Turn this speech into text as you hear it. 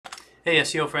Hey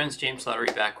SEO friends, James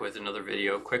Slattery back with another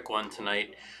video, quick one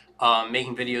tonight.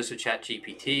 Making videos with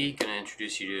ChatGPT, going to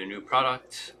introduce you to a new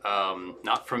product.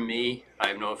 Not from me, I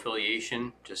have no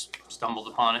affiliation, just stumbled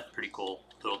upon it, pretty cool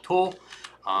little tool.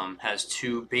 Has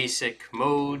two basic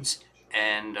modes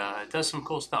and it does some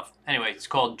cool stuff. Anyway, it's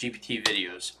called GPT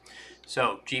Videos.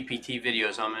 So GPT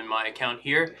Videos, I'm in my account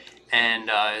here, and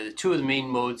two of the main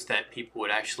modes that people would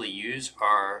actually use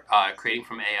are creating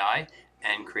from AI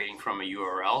and creating from a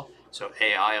URL. So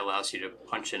AI allows you to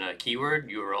punch in a keyword,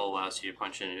 URL allows you to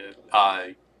punch in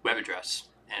a web address,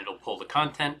 and it'll pull the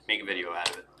content, make a video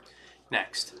out of it.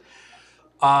 Next,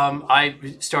 I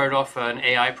started off an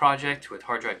AI project with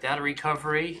hard drive data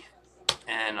recovery,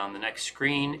 and on the next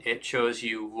screen it shows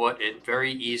you what it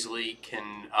very easily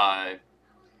can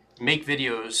make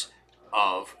videos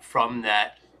of from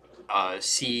that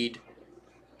seed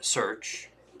search,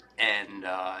 and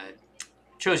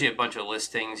shows you a bunch of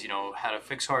listings, you know, how to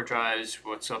fix hard drives,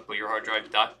 what's up with your hard drive,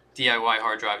 DIY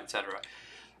hard drive, etc.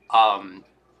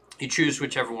 You choose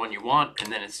whichever one you want,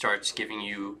 and then it starts giving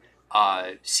you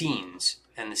scenes,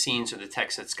 and the scenes are the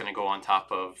text that's going to go on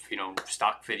top of, you know,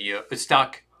 stock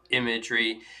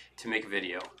imagery to make a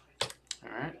video. All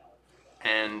right,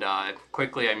 and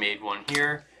quickly I made one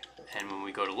here, and when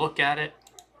we go to look at it,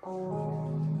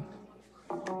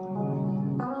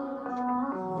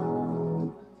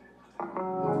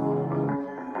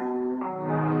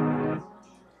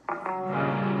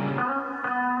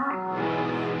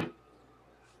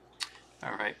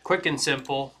 all right, quick and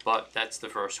simple, but that's the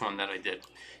first one that I did.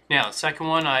 Now, the second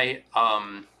one I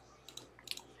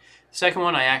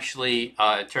actually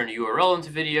turned a URL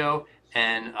into video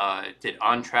and did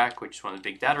OnTrack, which is one of the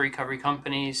big data recovery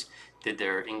companies, did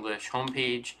their English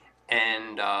homepage,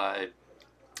 and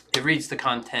it reads the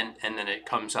content and then it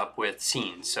comes up with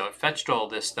scenes. So it fetched all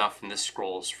this stuff, and this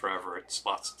scrolls forever. It's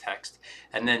lots of text.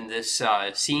 And then this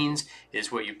scenes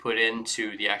is what you put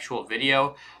into the actual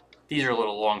video. These are a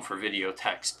little long for video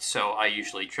text, so I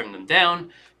usually trim them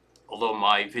down, although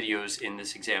my videos in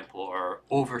this example are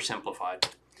oversimplified.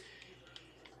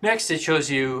 Next, it shows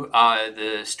you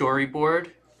the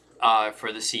storyboard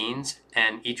for the scenes,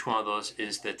 and each one of those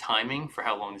is the timing for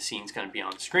how long the scene is going to be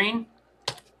on the screen.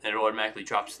 And it automatically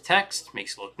drops the text,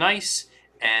 makes it look nice,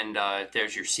 and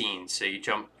there's your scene. So you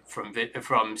jump from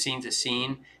scene to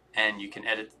scene, and you can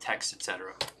edit the text,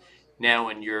 etc. Now,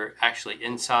 when you're actually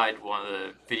inside one of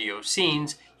the video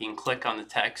scenes, you can click on the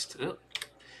text. You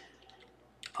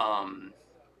can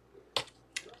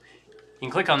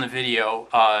click on the video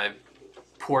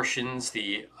portions,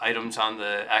 the items on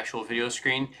the actual video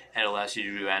screen, and it allows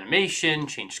you to do animation,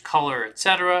 change color,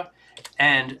 etc.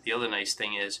 And the other nice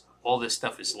thing is all this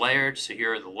stuff is layered. So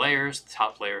here are the layers. The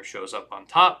top layer shows up on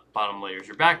top, bottom layer is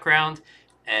your background,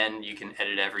 and you can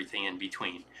edit everything in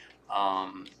between.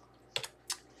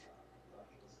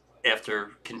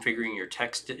 After configuring your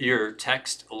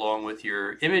text along with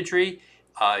your imagery,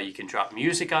 you can drop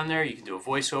music on there, you can do a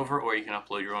voiceover, or you can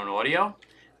upload your own audio,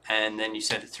 and then you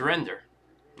set it to render.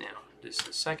 Now, this is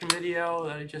the second video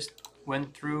that I just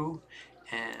went through,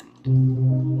 and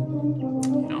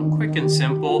you know, quick and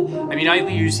simple. I mean, I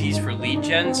use these for lead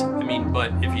gens. I mean,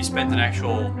 but if you spent an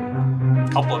actual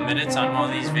couple of minutes on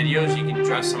one of these videos, you can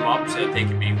dress them up so that they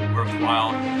can be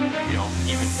worthwhile, you know,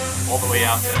 even all the way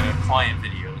out to client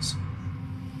videos.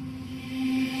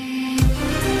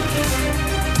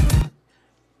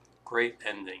 Great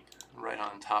ending, right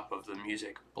on top of the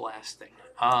music blasting.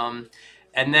 And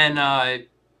then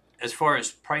as far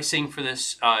as pricing for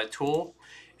this tool,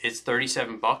 it's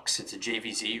 37 bucks. It's a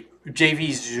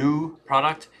jvzoo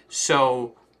product.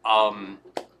 So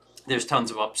there's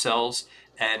tons of upsells.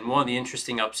 And one of the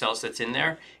interesting upsells that's in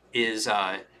there is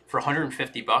for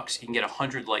 150 bucks, you can get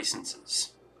 100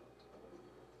 licenses.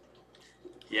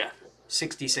 Yeah,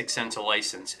 66 cents a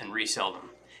license, and resell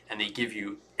them. And they give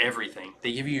you everything.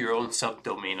 They give you your own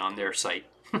subdomain on their site.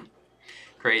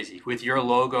 Crazy. With your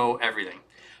logo, everything.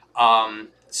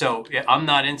 So yeah, I'm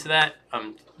not into that.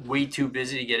 I'm way too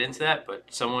busy to get into that, but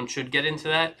someone should get into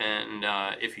that. And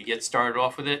if you get started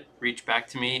off with it, reach back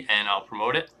to me and I'll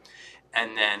promote it.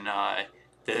 And then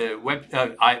the web,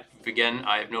 I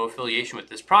have no affiliation with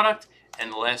this product.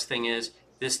 And the last thing is,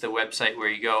 this is the website where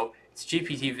you go. It's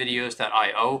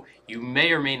gptvideos.io. You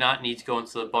may or may not need to go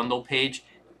into the bundle page.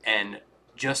 And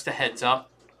just a heads up,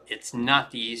 it's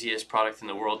not the easiest product in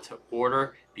the world to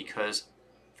order, because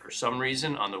for some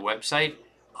reason on the website,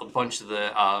 a bunch of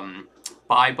the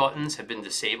buy buttons have been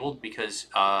disabled because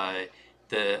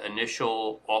the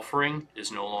initial offering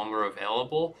is no longer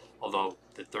available. Although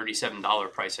the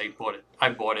 $37 price I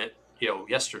bought it,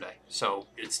 yesterday. So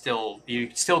it's still,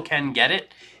 you still can get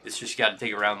it. It's just you got to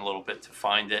dig around a little bit to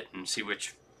find it and see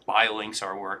which buy links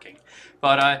are working.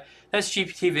 But that's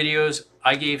GPT videos.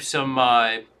 I gave some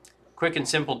quick and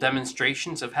simple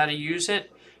demonstrations of how to use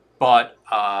it, but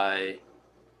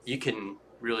you can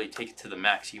really take it to the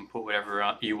max. You can put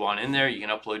whatever you want in there. You can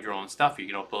upload your own stuff. You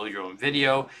can upload your own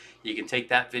video. You can take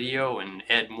that video and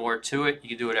add more to it. You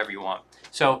can do whatever you want.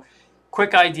 So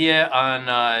quick idea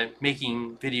on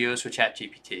making videos with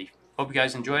ChatGPT. Hope you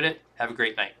guys enjoyed it. Have a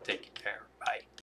great night. Take care.